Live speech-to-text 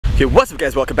Yo, what's up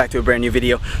guys, welcome back to a brand new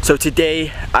video. So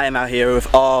today I am out here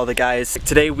with all the guys.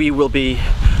 Today we will be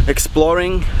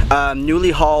exploring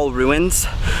Newlay Hall ruins,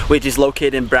 which is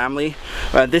located in Bramley.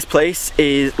 This place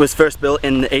was first built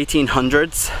in the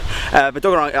 1800s, but don't get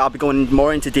me wrong, I'll be going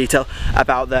more into detail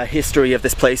about the history of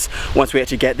this place once we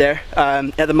actually get there.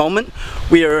 At the moment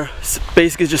we are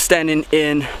basically just standing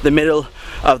in the middle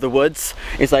of the woods.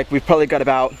 It's like we've probably got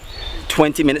about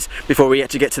 20 minutes before we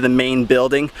actually get to the main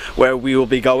building where we will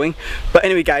be going. But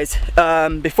anyway guys,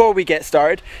 before we get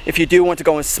started, if you do want to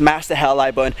go and smash the hell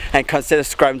like button and consider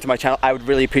subscribing to my channel, I would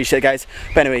really appreciate it guys.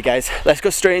 But anyway guys, let's go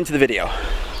straight into the video.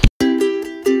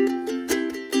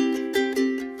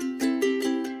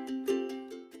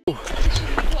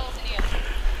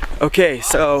 Okay,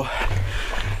 so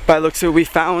by the looks of it, we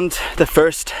found the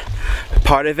first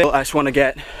part of it. I just want to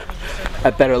get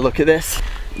a better look at this.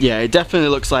 Yeah, it definitely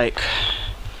looks like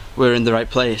we're in the right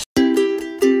place.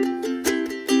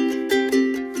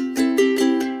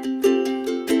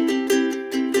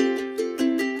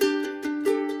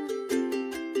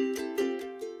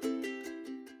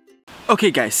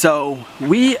 Okay guys, so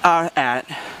we are at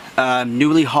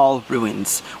Newlay Hall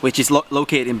ruins, which is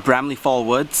located in Bramley Fall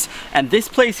Woods, and this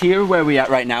place here where we're at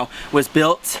right now was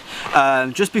built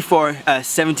just before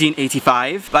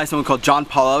 1785 by someone called John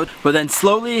Pollard, but then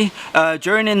slowly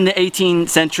during in the 18th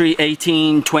century,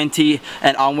 1820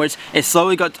 and onwards, it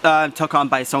slowly got took on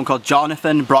by someone called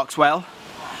Jonathan Broxwell,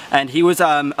 and he was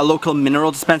a local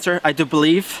mineral dispenser, I do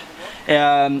believe.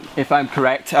 If I'm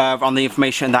correct on the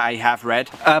information that I have read.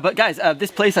 But guys,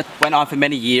 this place went on for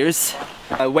many years,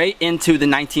 way into the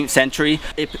 19th century.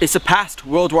 It surpassed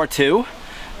World War II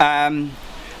and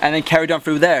then carried on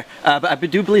through there. But I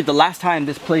do believe the last time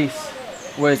this place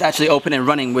was actually open and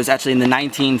running was actually in the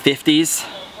 1950s.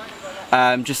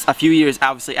 Just a few years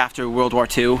obviously after World War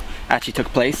II actually took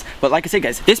place. But like I said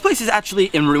guys, this place is actually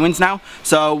in ruins now.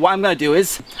 So what I'm going to do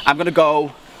is, I'm going to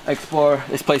go explore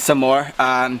this place some more,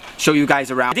 show you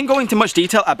guys around. I didn't go into much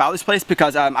detail about this place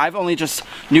because I've only just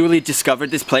newly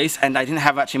discovered this place and I didn't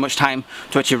have actually much time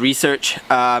to actually research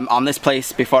on this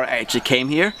place before I actually came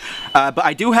here. But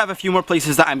I do have a few more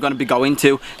places that I'm going to be going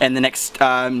to in the next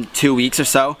 2 weeks or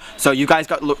so. So you guys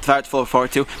got to look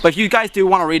forward to. But if you guys do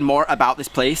want to read more about this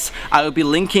place, I will be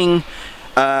linking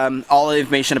all the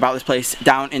information about this place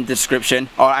down in the description,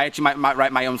 or I actually might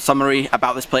write my own summary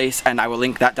about this place and I will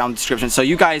link that down in the description, so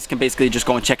you guys can basically just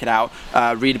go and check it out,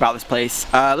 read about this place.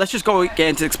 Let's just go get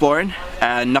into exploring,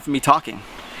 and enough of me talking.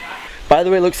 By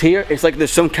the way, looks here, it's like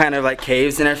there's some kind of like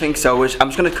caves and everything, so I'm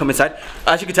just gonna come inside.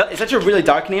 As you can tell, it's actually really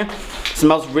dark in here. It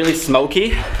smells really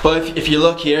smoky. But if you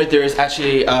look here, there's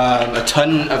actually a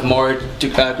ton of more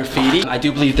graffiti. I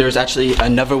do believe there's actually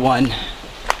another one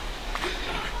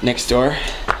next door,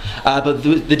 but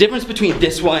the difference between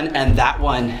this one and that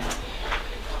one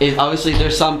is obviously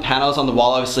there's some panels on the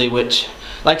wall, obviously, which,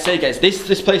 like I say guys,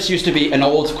 this place used to be an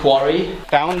old quarry.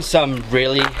 Found some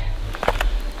really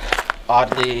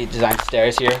oddly designed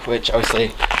stairs here, which obviously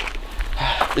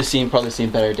probably seen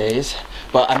better days,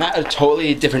 but I'm at a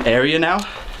totally different area now.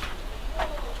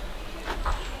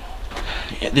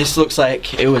 Yeah, this looks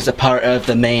like it was a part of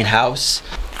the main house.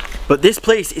 But this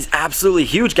place is absolutely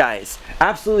huge guys,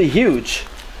 absolutely huge.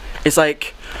 It's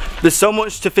like, there's so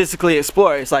much to physically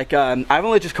explore. It's like, I've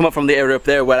only just come up from the area up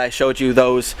there where I showed you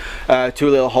those two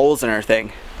little holes and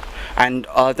everything. And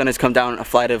all I've done is come down a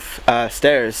flight of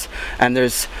stairs, and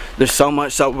there's so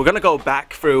much. So we're gonna go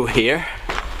back through here.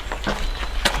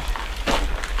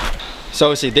 So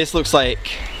obviously this looks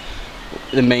like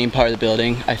the main part of the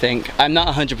building, I think. I'm not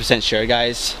 100% sure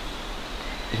guys,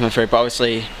 I'm afraid, but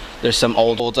obviously there's some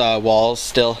old walls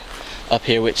still up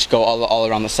here which go all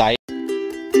around the site.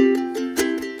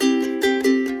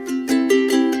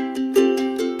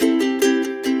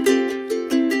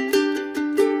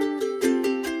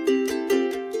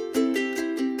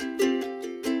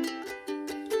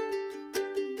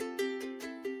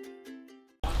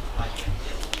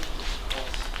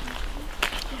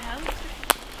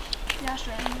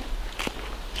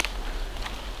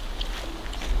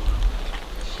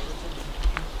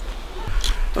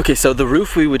 Okay, so the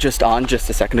roof we were just on just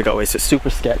a second ago is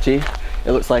super sketchy.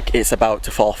 It looks like it's about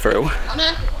to fall through.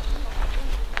 Connor!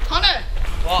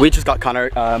 We just got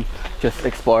Connor just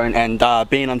exploring and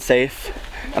being unsafe,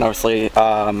 and obviously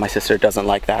my sister doesn't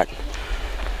like that.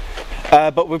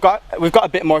 But we've got a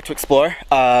bit more to explore.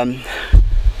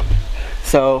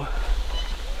 So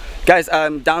guys,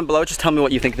 down below, just tell me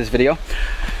what you think of this video.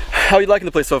 How are you liking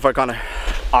the place so far, Connor?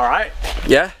 Alright.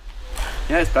 Yeah?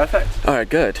 Yeah, it's perfect. Alright,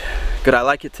 good. Good, I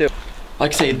like it too.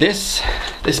 Like I say, this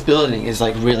building is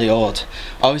like really old.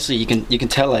 Obviously you can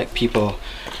tell like people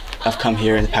I've come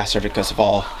here in the past year because of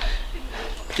all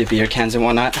the beer cans and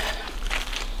whatnot.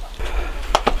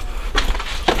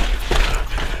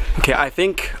 Okay, I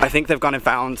think they've gone and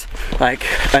found like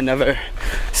another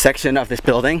section of this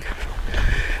building.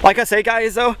 Like I say,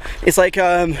 guys, though, it's like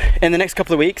in the next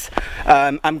couple of weeks,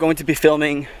 I'm going to be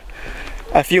filming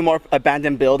a few more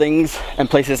abandoned buildings and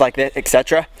places like that,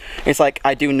 etc. It's like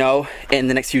I do know in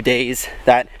the next few days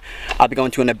that I'll be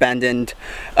going to an abandoned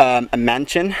a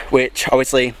mansion, which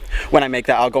obviously when I make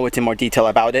that I'll go into more detail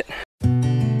about it.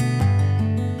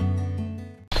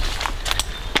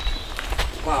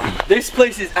 Wow, this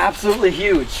place is absolutely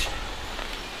huge.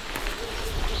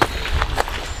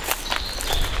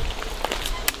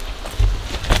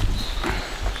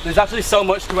 There's actually so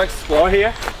much to explore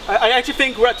here. I actually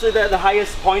think we're actually the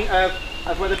highest point of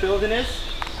where the building is.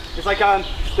 It's like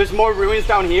there's more ruins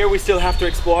down here we still have to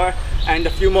explore, and a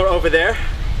few more over there.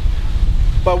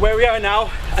 But where we are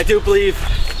now, I do believe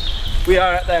we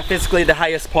are at physically the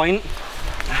highest point.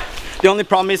 The only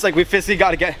problem is like we physically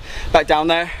got to get back down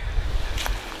there.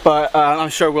 But I'm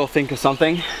sure we'll think of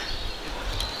something.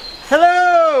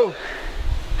 Hello!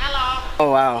 Hello!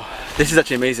 Oh wow, this is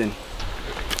actually amazing.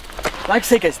 Like I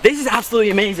say, guys, this is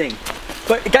absolutely amazing.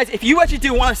 But guys, if you actually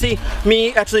do want to see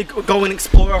me actually go and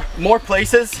explore more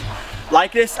places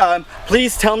like this,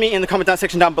 please tell me in the comment down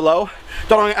section down below.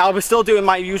 Don't worry, I'll be still doing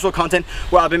my usual content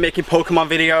where I'll be making Pokemon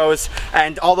videos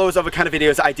and all those other kind of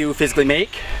videos I do physically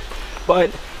make.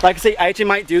 But like I say, I actually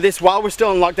might do this while we're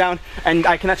still in lockdown and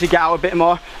I can actually get out a bit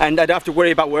more and I don't have to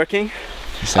worry about working.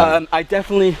 I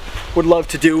definitely would love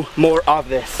to do more of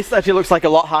this. This actually looks like a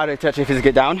lot harder to actually physically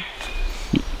get down.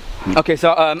 Okay,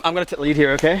 so I'm gonna take the lead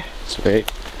here, okay?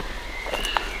 Sweet.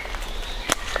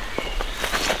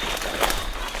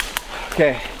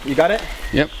 Okay, you got it?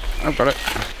 Yep, I've got it.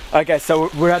 Okay, so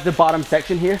we're at the bottom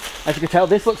section here. As you can tell,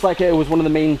 this looks like it was one of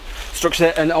the main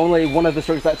structures and only one of the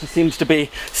structures that seems to be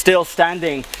still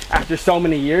standing after so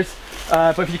many years.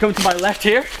 But if you come to my left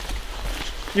here,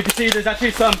 you can see there's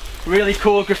actually some really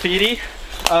cool graffiti.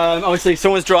 Obviously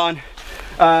someone's drawn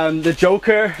the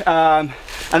Joker,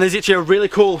 and there's actually a really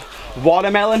cool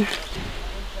watermelon.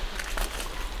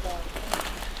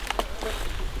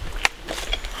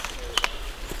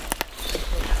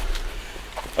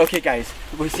 Okay guys,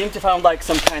 we seem to found like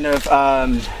some kind of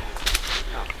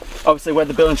obviously where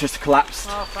the building just collapsed.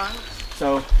 Oh, thanks.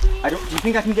 So do you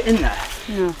think I can get in there?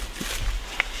 No.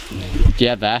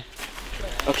 Yeah, there.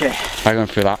 Okay. I'm going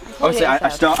through that. Obviously I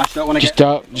still want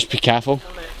to Just be careful.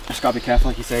 I just gotta be careful,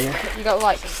 like you say, yeah. You got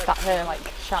like stab her, like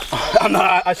shat.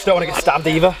 I just don't want to get stabbed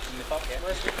either.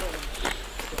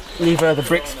 Neither the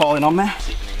bricks falling on me.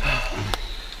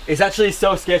 It's actually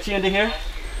so sketchy under here.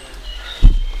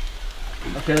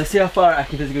 Okay, let's see how far I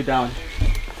can physically go down.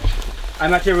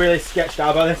 I'm actually really sketched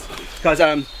out about this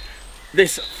because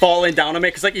this falling down on me,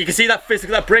 because like you can see that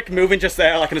physically that brick moving just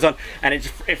there like on its own, and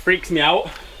it freaks me out.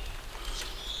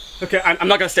 Okay, I'm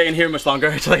not gonna stay in here much longer.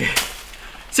 It's like,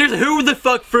 seriously, who the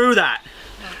fuck threw that?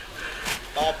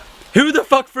 Who the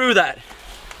fuck threw that?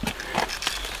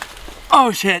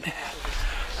 Oh shit.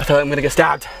 I thought I'm gonna get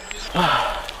stabbed.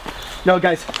 No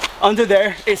guys, under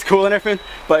there it's cool and everything,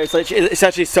 but it's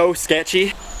actually so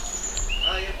sketchy.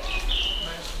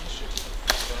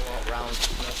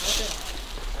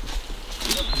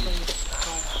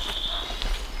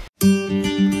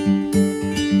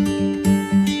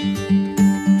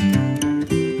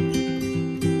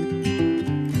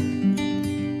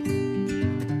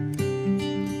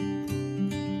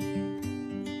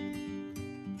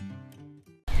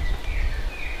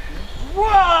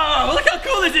 Whoa! Look how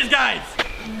cool this is, guys!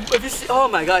 Oh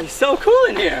my god, it's so cool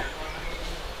in here.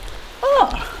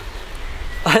 Oh,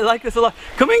 I like this a lot.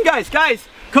 Come in, guys,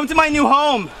 come to my new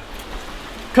home.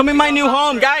 Come in my new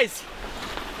home, guys.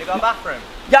 You got a bathroom?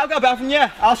 Yeah, I've got a bathroom,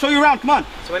 yeah. I'll show you around, come on.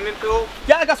 Swimming pool?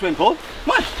 Yeah, I got a swimming pool.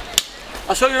 Come on.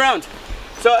 I'll show you around.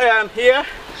 So right here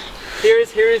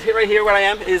where I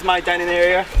am is my dining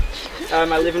area,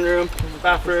 my living room,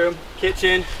 bathroom,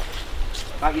 kitchen.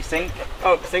 Like your sink?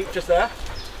 Oh, sink just there.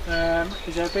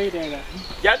 Is there a bidet there?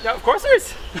 Yeah, of course there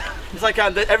is. It's like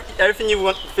everything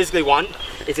you physically want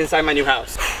is inside my new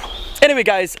house. Anyway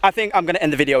guys, I think I'm gonna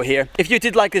end the video here. If you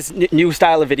did like this new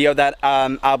style of video that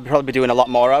I'll probably be doing a lot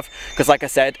more of, because like I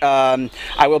said,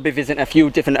 I will be visiting a few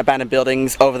different abandoned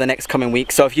buildings over the next coming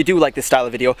weeks. So if you do like this style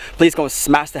of video, please go and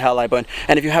smash the hell like button.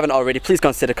 And if you haven't already, please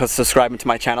consider subscribing to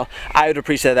my channel. I would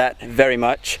appreciate that very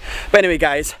much. But anyway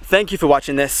guys, thank you for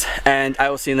watching this, and I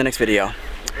will see you in the next video.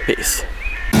 Peace.